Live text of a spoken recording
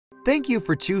Thank you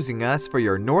for choosing us for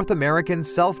your North American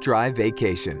self-drive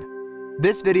vacation.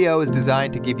 This video is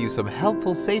designed to give you some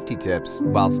helpful safety tips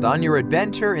whilst on your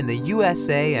adventure in the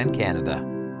USA and Canada.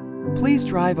 Please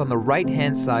drive on the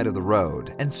right-hand side of the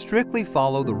road and strictly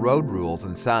follow the road rules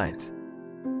and signs.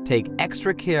 Take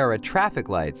extra care at traffic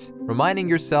lights, reminding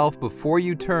yourself before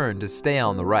you turn to stay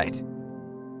on the right.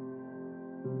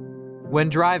 When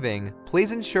driving,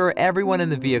 please ensure everyone in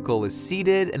the vehicle is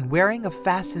seated and wearing a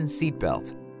fastened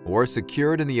seatbelt or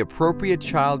secured in the appropriate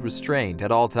child restraint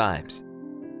at all times.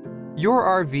 Your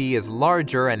RV is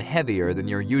larger and heavier than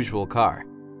your usual car.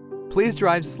 Please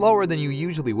drive slower than you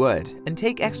usually would and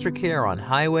take extra care on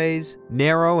highways,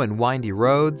 narrow and windy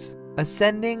roads,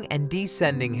 ascending and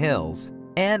descending hills,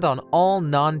 and on all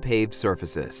non-paved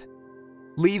surfaces.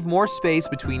 Leave more space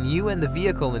between you and the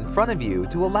vehicle in front of you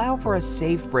to allow for a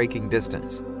safe braking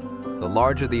distance. The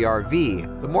larger the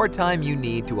RV, the more time you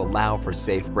need to allow for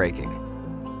safe braking.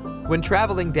 When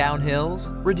traveling down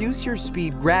hills, reduce your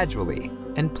speed gradually,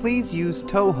 and please use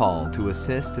tow haul to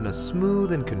assist in a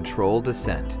smooth and controlled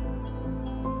descent.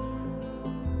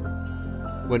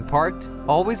 When parked,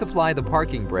 always apply the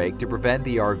parking brake to prevent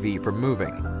the RV from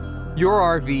moving. Your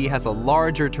RV has a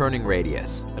larger turning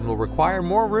radius and will require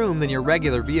more room than your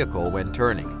regular vehicle when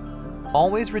turning.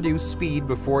 Always reduce speed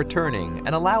before turning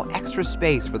and allow extra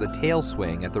space for the tail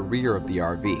swing at the rear of the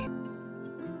RV.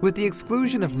 With the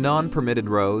exclusion of non-permitted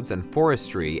roads and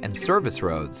forestry and service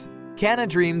roads,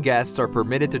 CanaDream guests are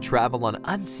permitted to travel on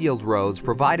unsealed roads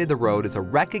provided the road is a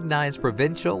recognized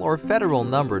provincial or federal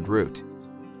numbered route.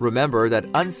 Remember that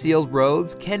unsealed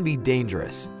roads can be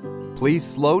dangerous. Please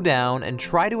slow down and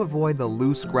try to avoid the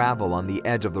loose gravel on the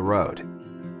edge of the road.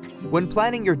 When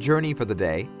planning your journey for the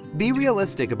day, be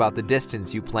realistic about the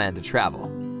distance you plan to travel.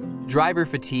 Driver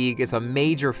fatigue is a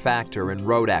major factor in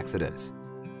road accidents.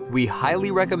 We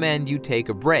highly recommend you take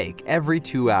a break every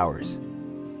 2 hours.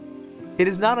 It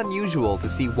is not unusual to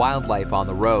see wildlife on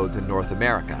the roads in North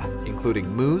America, including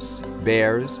moose,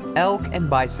 bears, elk, and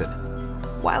bison.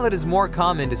 While it is more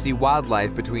common to see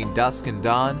wildlife between dusk and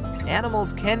dawn,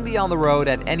 animals can be on the road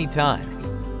at any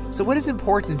time. So it is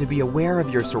important to be aware of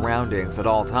your surroundings at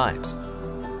all times.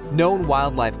 Known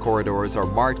wildlife corridors are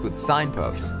marked with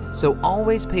signposts, so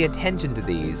always pay attention to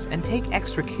these and take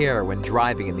extra care when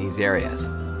driving in these areas.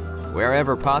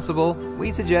 Wherever possible,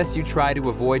 we suggest you try to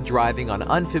avoid driving on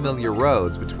unfamiliar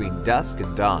roads between dusk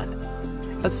and dawn.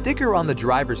 A sticker on the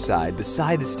driver's side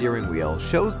beside the steering wheel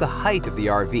shows the height of the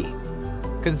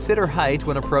RV. Consider height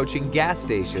when approaching gas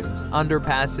stations,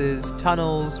 underpasses,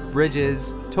 tunnels,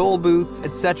 bridges, toll booths,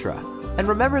 etc. And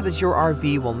remember that your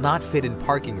RV will not fit in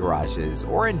parking garages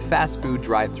or in fast food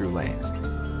drive-through lanes.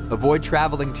 Avoid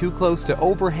traveling too close to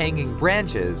overhanging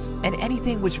branches and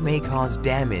anything which may cause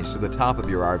damage to the top of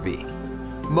your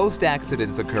RV. Most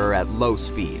accidents occur at low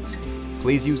speeds.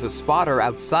 Please use a spotter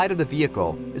outside of the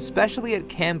vehicle, especially at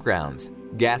campgrounds,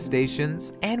 gas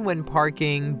stations, and when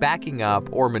parking, backing up,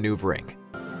 or maneuvering.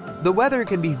 The weather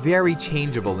can be very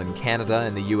changeable in Canada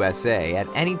and the USA at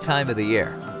any time of the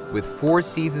year, with 4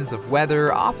 seasons of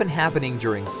weather often happening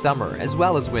during summer as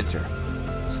well as winter.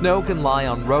 Snow can lie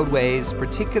on roadways,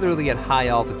 particularly at high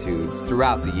altitudes,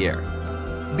 throughout the year.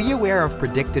 Be aware of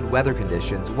predicted weather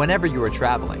conditions whenever you are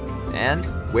traveling, and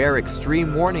where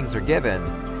extreme warnings are given,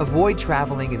 avoid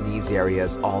traveling in these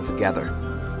areas altogether.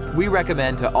 We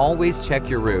recommend to always check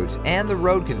your route and the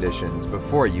road conditions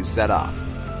before you set off.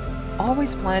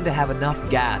 Always plan to have enough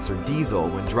gas or diesel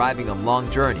when driving on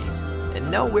long journeys, and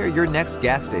know where your next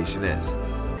gas station is.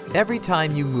 Every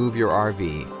time you move your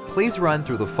RV, please run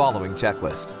through the following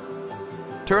checklist.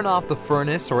 Turn off the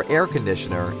furnace or air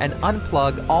conditioner and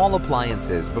unplug all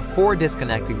appliances before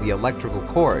disconnecting the electrical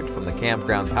cord from the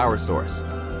campground power source.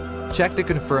 Check to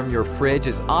confirm your fridge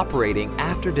is operating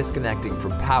after disconnecting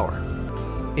from power.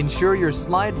 Ensure your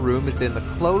slide room is in the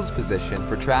closed position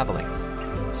for traveling.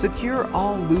 Secure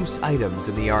all loose items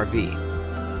in the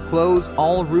RV. Close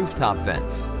all rooftop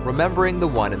vents, remembering the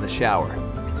one in the shower.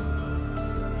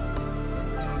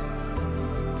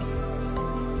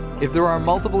 If there are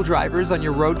multiple drivers on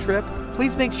your road trip,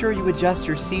 please make sure you adjust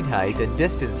your seat height and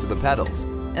distance to the pedals,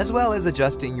 as well as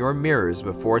adjusting your mirrors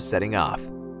before setting off.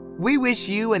 We wish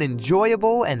you an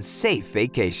enjoyable and safe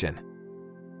vacation.